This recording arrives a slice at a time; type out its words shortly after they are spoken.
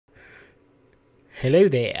Hello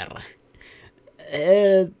there.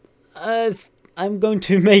 I'm going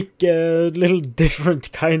to make a little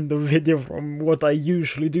different kind of video from what I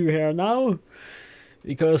usually do here now,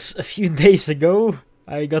 because a few days ago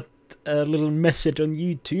I got a little message on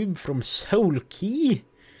YouTube from Soulkey,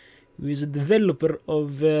 who is a developer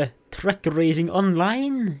of Trackracing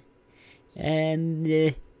Online, and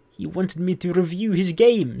he wanted me to review his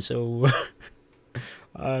game, so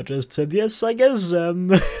I just said yes, I guess,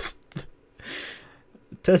 and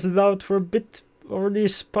tested it out for a bit over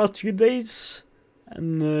these past few days,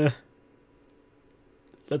 and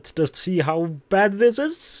let's just see how bad this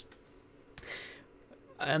is.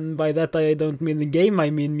 And by that I don't mean the game,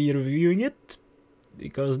 I mean me reviewing it,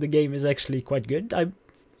 because the game is actually quite good. I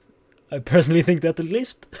personally think that, at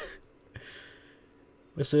least.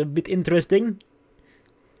 Was a bit interesting.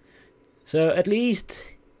 So at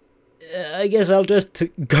least I guess I'll just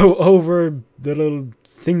go over the little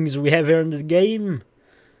things we have here in the game.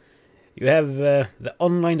 You have the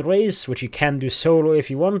online race, which you can do solo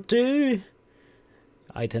if you want to.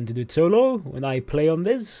 I tend to do it solo when I play on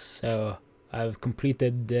this, so I've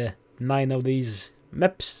completed 9 of these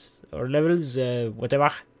maps or levels,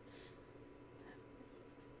 whatever.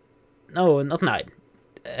 No, not 9.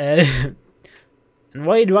 And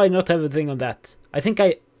why do I not have a thing on that? I think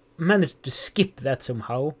I managed to skip that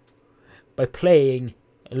somehow by playing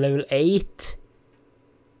level 8,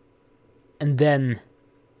 and then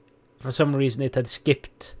for some reason it had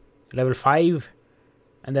skipped level 5,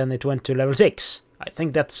 and then it went to level 6. I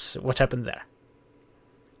think that's what happened there.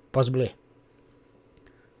 Possibly.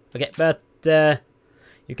 Okay, but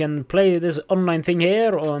you can play this online thing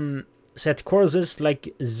here on set courses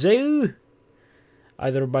like so,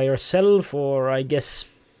 either by yourself, or I guess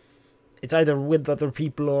it's either with other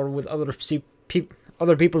people or with other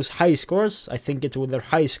people's high scores. I think it's with their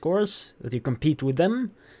high scores that you compete with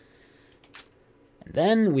them. And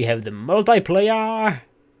then we have the multiplayer,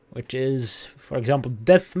 which is, for example,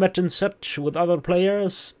 deathmatch and such with other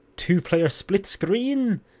players. 2-player split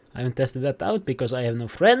screen. I haven't tested that out because I have no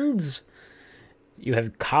friends. You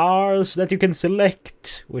have cars that you can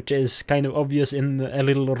select, which is kind of obvious in a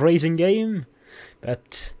little racing game.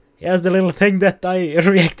 But here's the little thing that I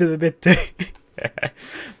reacted a bit to.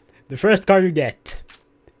 The first car you get,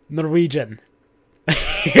 Norwegian.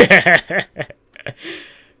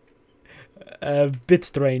 A bit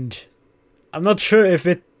strange. I'm not sure if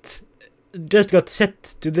it just got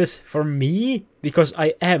set to this for me because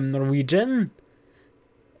I am Norwegian,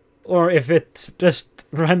 or if it's just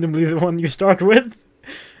randomly the one you start with,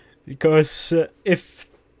 because if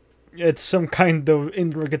it's some kind of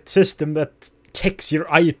intricate system that checks your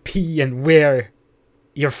IP and where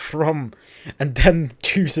you're from, and then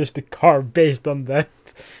chooses the car based on that,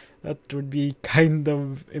 that would be kind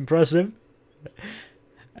of impressive.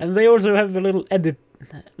 And they also have a little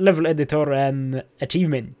level editor and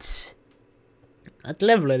achievements. That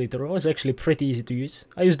level editor was actually pretty easy to use.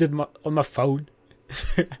 I used it on my phone.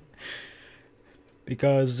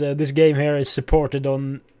 Because this game here is supported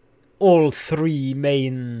on all 3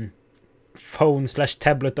 main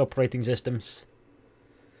phone/tablet operating systems.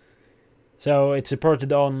 So it's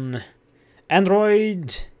supported on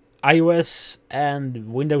Android, iOS,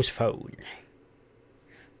 and Windows Phone.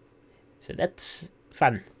 So that's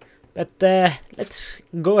fun. But let's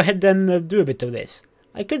go ahead and do a bit of this.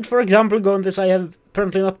 I could, for example, go on this I have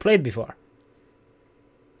apparently not played before.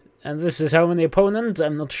 And this is how many opponents.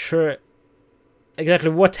 I'm not sure exactly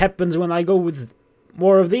what happens when I go with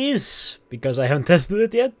more of these, because I haven't tested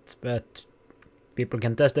it yet, but people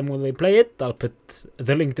can test them when they play it. I'll put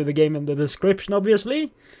the link to the game in the description,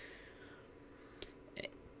 obviously.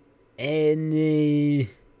 And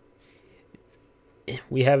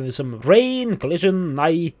we have some rain, collision,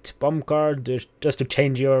 night, bomb car, just to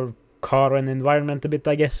change your car and environment a bit,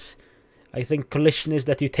 I guess. I think collision is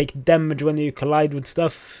that you take damage when you collide with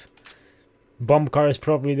stuff. Bomb car is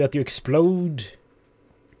probably that you explode.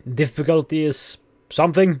 Difficulty is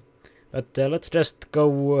something. But let's just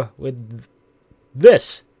go with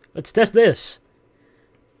this. Let's test this.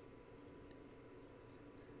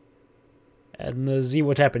 And see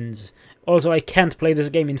what happens. Also, I can't play this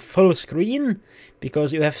game in full screen,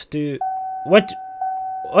 because you have to... What?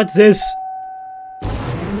 What's this?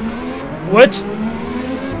 What?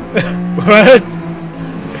 What?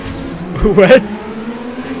 What?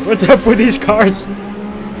 What's up with these cars?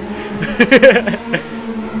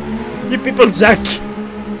 You people suck.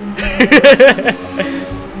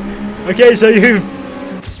 Okay, so you...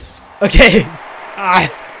 Okay.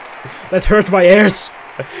 That hurt my ears.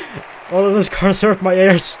 All of those cars hurt my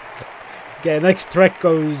ears. Okay, next track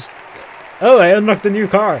goes... Oh, I unlocked a new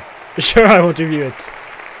car. Sure, I want to review it.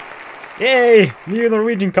 Yay! New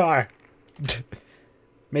Norwegian car!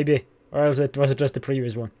 Maybe. Or else it was just the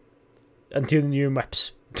previous one. And 2 new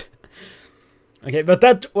maps. Okay, but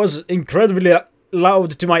that was incredibly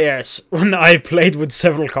loud to my ears when I played with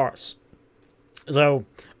several cars. So,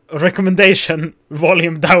 recommendation,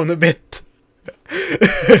 volume down a bit.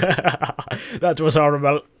 That was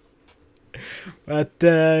horrible. But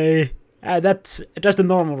that's just a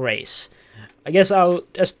normal race. I guess I'll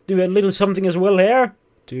just do a little something as well here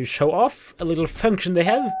to show off a little function they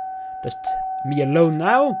have. Just me alone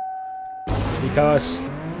now. Because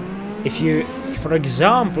if you, for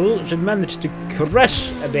example, should manage to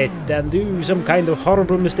crash a bit and do some kind of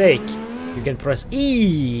horrible mistake, you can press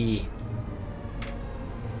E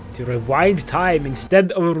to rewind time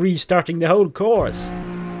instead of restarting the whole course.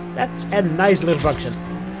 That's a nice little function.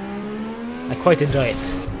 I quite enjoy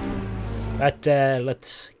it. But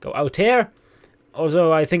let's go out here.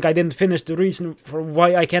 Also, I think I didn't finish the reason for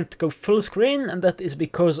why I can't go full screen, and that is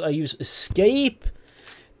because I use escape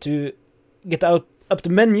to get out up the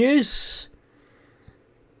menus.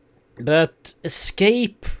 But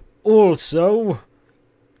escape also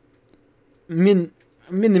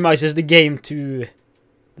minimizes the game to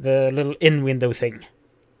the little in-window thing.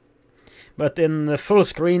 But in the full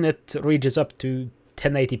screen it reaches up to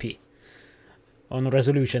 1080p on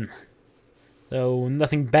resolution. So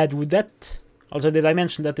nothing bad with that. Also, did I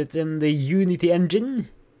mention that it's in the Unity engine?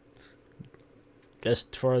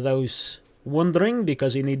 Just for those wondering,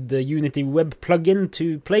 because you need the Unity web plugin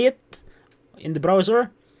to play it in the browser.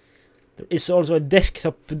 There is also a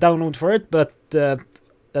desktop download for it, but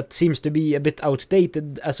that seems to be a bit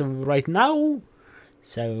outdated as of right now.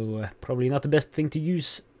 So probably not the best thing to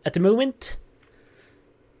use at the moment.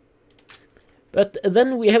 But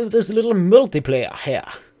then we have this little multiplayer here.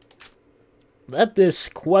 That is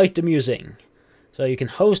quite amusing. So you can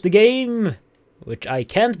host the game, which I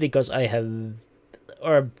can't because I have...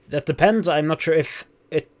 Or that depends, I'm not sure if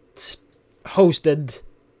it's hosted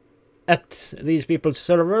at these people's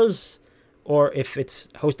servers or if it's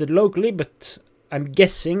hosted locally, but I'm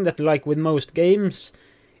guessing that, like with most games,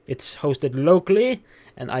 it's hosted locally,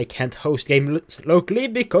 and I can't host games locally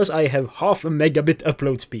because I have 0.5 megabit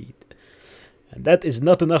upload speed. And that is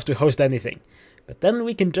not enough to host anything. But then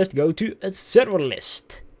we can just go to a server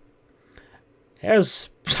list. Here's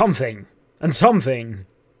something, and something,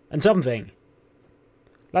 and something.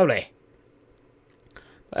 Lovely.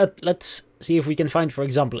 But let's see if we can find, for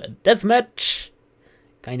example, a deathmatch.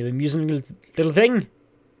 Kind of amusing little thing.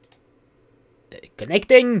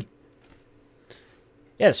 Connecting.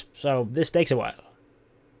 Yes, so this takes a while.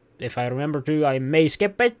 If I remember to, I may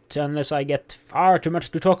skip it, unless I get far too much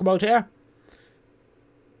to talk about here.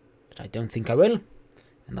 But I don't think I will.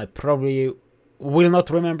 And I probably will not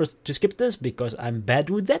remember to skip this, because I'm bad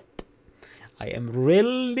with that. I am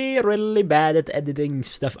really, really bad at editing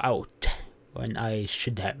stuff out when I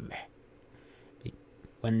should have.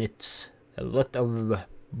 When it's a lot of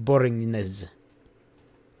boringness,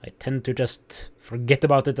 I tend to just forget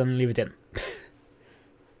about it and leave it in.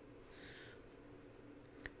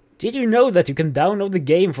 Did you know that you can download the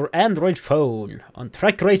game for Android phone on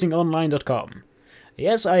trackracingonline.com?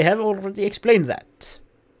 Yes, I have already explained that.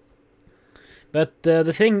 But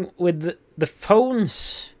the thing with the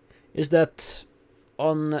phones is that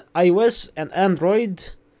on iOS and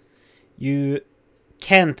Android you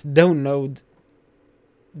can't download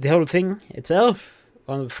the whole thing itself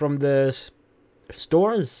from the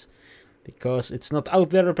stores because it's not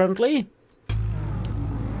out there apparently.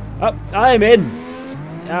 Oh, I'm in!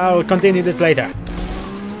 I'll continue this later.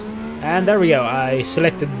 And there we go, I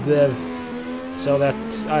selected the so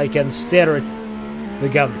that I can steer the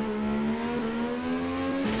gun.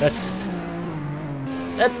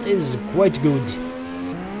 That is quite good.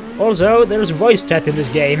 Also, there's voice chat in this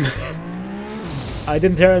game. I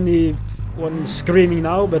didn't hear anyone screaming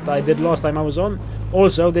now, but I did last time I was on.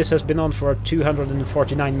 Also, this has been on for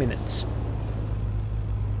 249 minutes.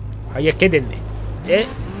 Are you kidding me?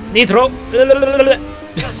 Nitro!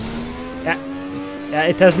 Yeah,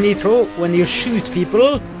 it has nitro. When you shoot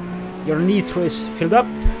people, your nitro is filled up.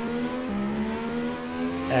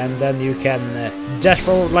 And then you can dash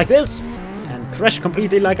forward like this and crash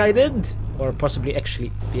completely like I did, or possibly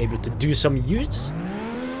actually be able to do some use.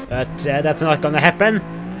 But that's not gonna happen,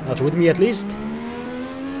 not with me at least.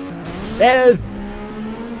 Well,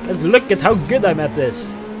 let's look at how good I'm at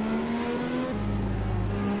this.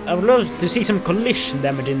 I would love to see some collision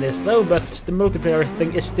damage in this though, but the multiplayer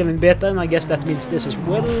thing is still in beta, and I guess that means this as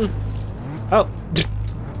well. Oh,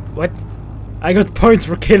 what? I got points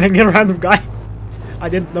for killing a random guy. I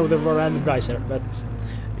didn't know there were random guys here, but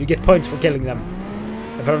you get points for killing them,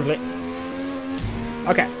 apparently.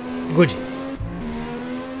 Okay, Good.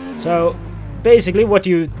 So, basically what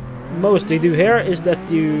you mostly do here is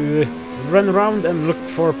that you run around and look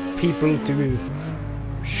for people to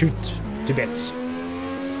shoot to bits.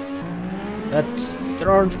 But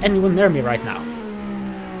there aren't anyone near me right now.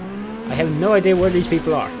 I have no idea where these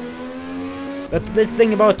people are. But this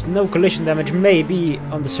thing about no collision damage may be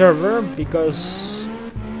on the server, because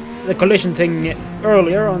the collision thing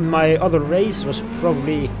earlier on my other race was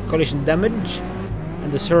probably collision damage,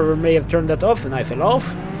 and the server may have turned that off and I fell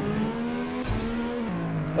off.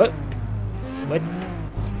 Oh, what?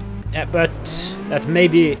 Yeah, but that may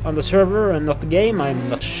be on the server and not the game. I'm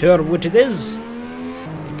not sure which it is,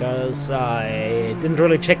 because I didn't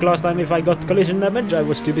really check last time if I got collision damage. I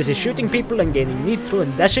was too busy shooting people and gaining nitro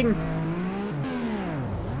and dashing,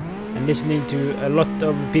 and listening to a lot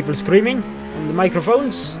of people screaming on the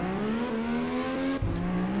microphones.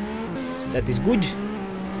 So that is good.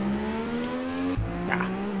 Yeah,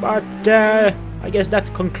 but I guess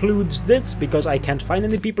that concludes this, because I can't find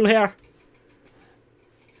any people here.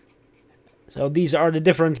 So these are the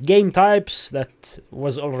different game types that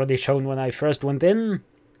was already shown when I first went in.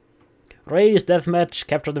 Race, Deathmatch,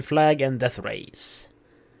 Capture the Flag, and Death Race.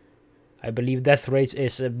 I believe Death Race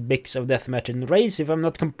is a mix of Deathmatch and Race, if I'm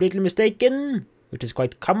not completely mistaken, which is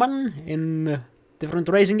quite common in different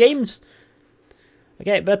racing games.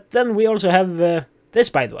 Okay, but then we also have this,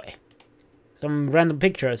 by the way. Some random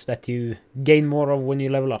pictures that you gain more of when you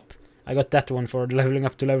level up. I got that one for leveling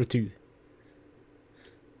up to level 2.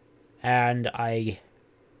 And I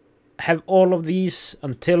have all of these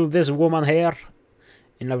until this woman here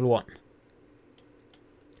in level 1.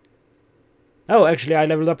 Oh, actually I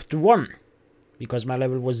leveled up to 1, because my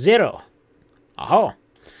level was 0. Aha.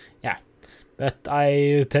 Yeah, but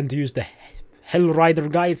I tend to use the Hell Rider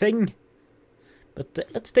guy thing. But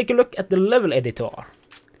let's take a look at the level editor,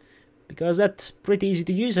 because that's pretty easy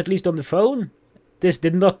to use, at least on the phone. This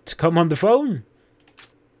did not come on the phone.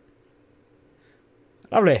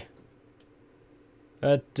 Lovely.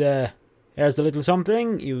 But here's the little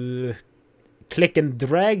something. You click and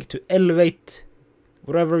drag to elevate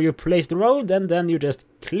wherever you place the road, and then you just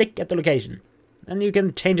click at the location. And you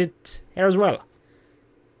can change it here as well.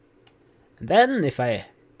 And then if I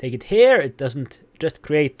take it here, it doesn't just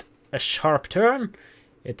create a sharp turn,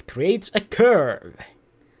 it creates a curve.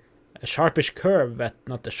 A sharpish curve, but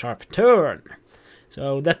not a sharp turn.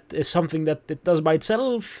 So that is something that it does by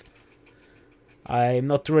itself. I'm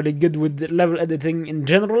not really good with level editing in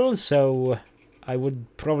general, so I would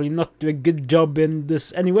probably not do a good job in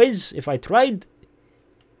this anyways, if I tried.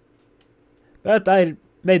 But I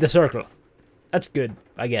made a circle. That's good,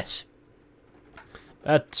 I guess.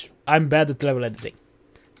 But I'm bad at level editing.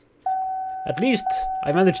 At least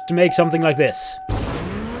I managed to make something like this.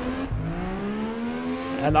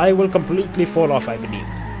 And I will completely fall off, I believe.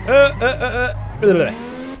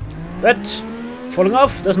 But falling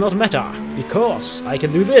off does not matter, because I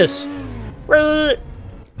can do this.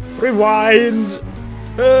 Rewind.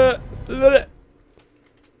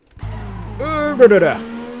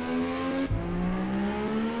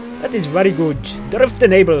 That is very good. Drift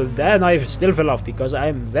enabled, and I still fell off because I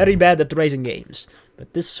am very bad at racing games.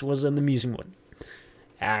 But this was an amusing one.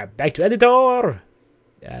 Back to editor,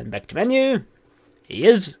 and back to menu.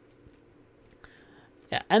 Yes.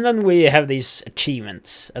 Yeah, and then we have these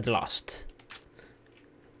achievements at last.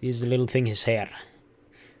 These little things here.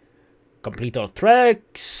 Complete all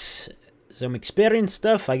tracks, some experience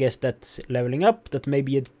stuff. I guess that's leveling up. That may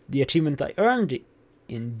be the achievement I earned.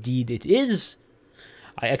 Indeed it is.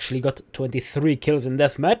 I actually got 23 kills in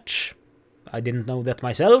deathmatch. I didn't know that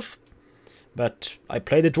myself. But I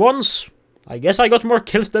played it once. I guess I got more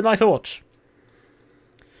kills than I thought.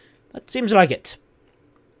 That seems like it.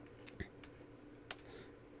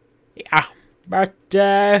 Yeah, but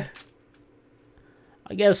I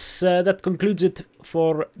guess that concludes it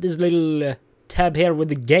for this little tab here with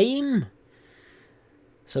the game.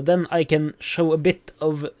 So then I can show a bit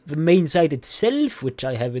of the main site itself, which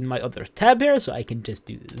I have in my other tab here, so I can just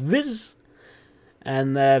do this.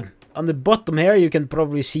 And on the bottom here you can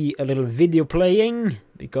probably see a little video playing,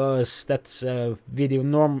 because that's a video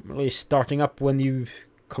normally starting up when you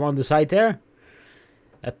come on the site here.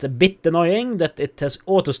 That's a bit annoying that it has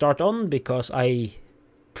auto start on, because I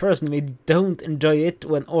personally don't enjoy it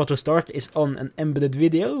when auto start is on an embedded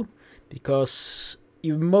video, because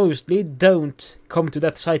you mostly don't come to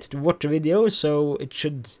that site to watch a video, so it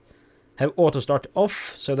should have auto start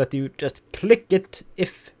off so that you just click it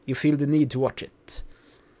if you feel the need to watch it.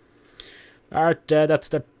 But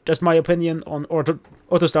that's just my opinion on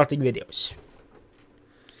auto starting videos.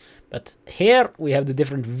 But here we have the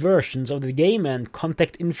different versions of the game and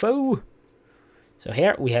contact info. So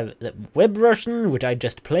here we have the web version, which I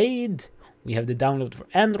just played. We have the download for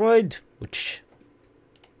Android, which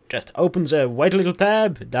just opens a white little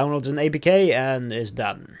tab, downloads an APK, and is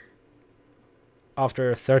done.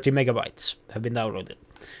 After 30 megabytes have been downloaded.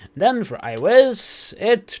 Then for iOS,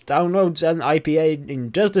 it downloads an IPA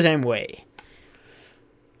in just the same way.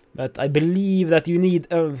 But I believe that you need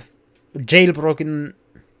a jailbroken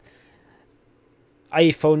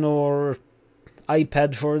iPhone or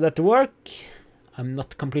iPad for that to work. I'm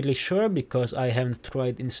not completely sure because I haven't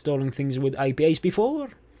tried installing things with IPAs before.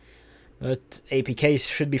 But APKs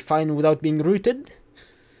should be fine without being rooted.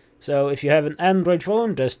 So if you have an Android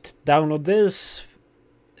phone, just download this,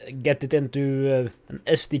 get it into an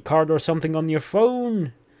SD card or something on your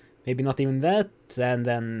phone, maybe not even that, and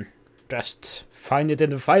then just find it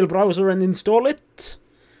in the file browser and install it.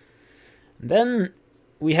 Then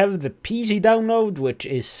we have the PC download, which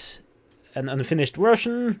is an unfinished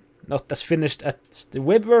version, not as finished as the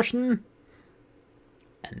web version.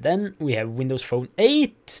 And then we have Windows Phone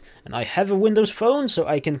 8, and I have a Windows Phone, so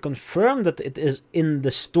I can confirm that it is in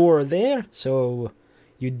the store there, so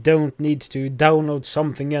you don't need to download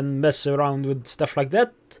something and mess around with stuff like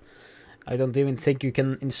that. I don't even think you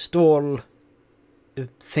can install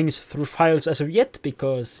things through files as of yet,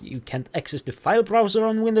 because you can't access the file browser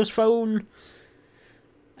on Windows Phone.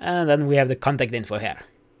 And then we have the contact info here.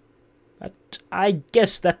 But I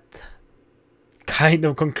guess that kind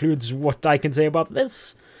of concludes what I can say about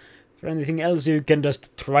this. For anything else, you can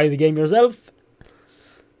just try the game yourself.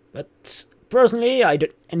 But personally, I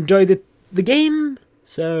enjoyed the game,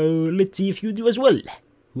 so let's see if you do as well.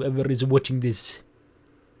 Whoever is watching this.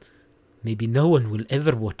 Maybe no one will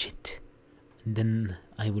ever watch it. And then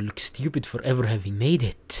I will look stupid for ever having made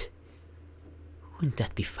it. Wouldn't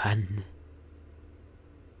that be fun?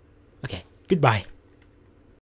 Okay, goodbye.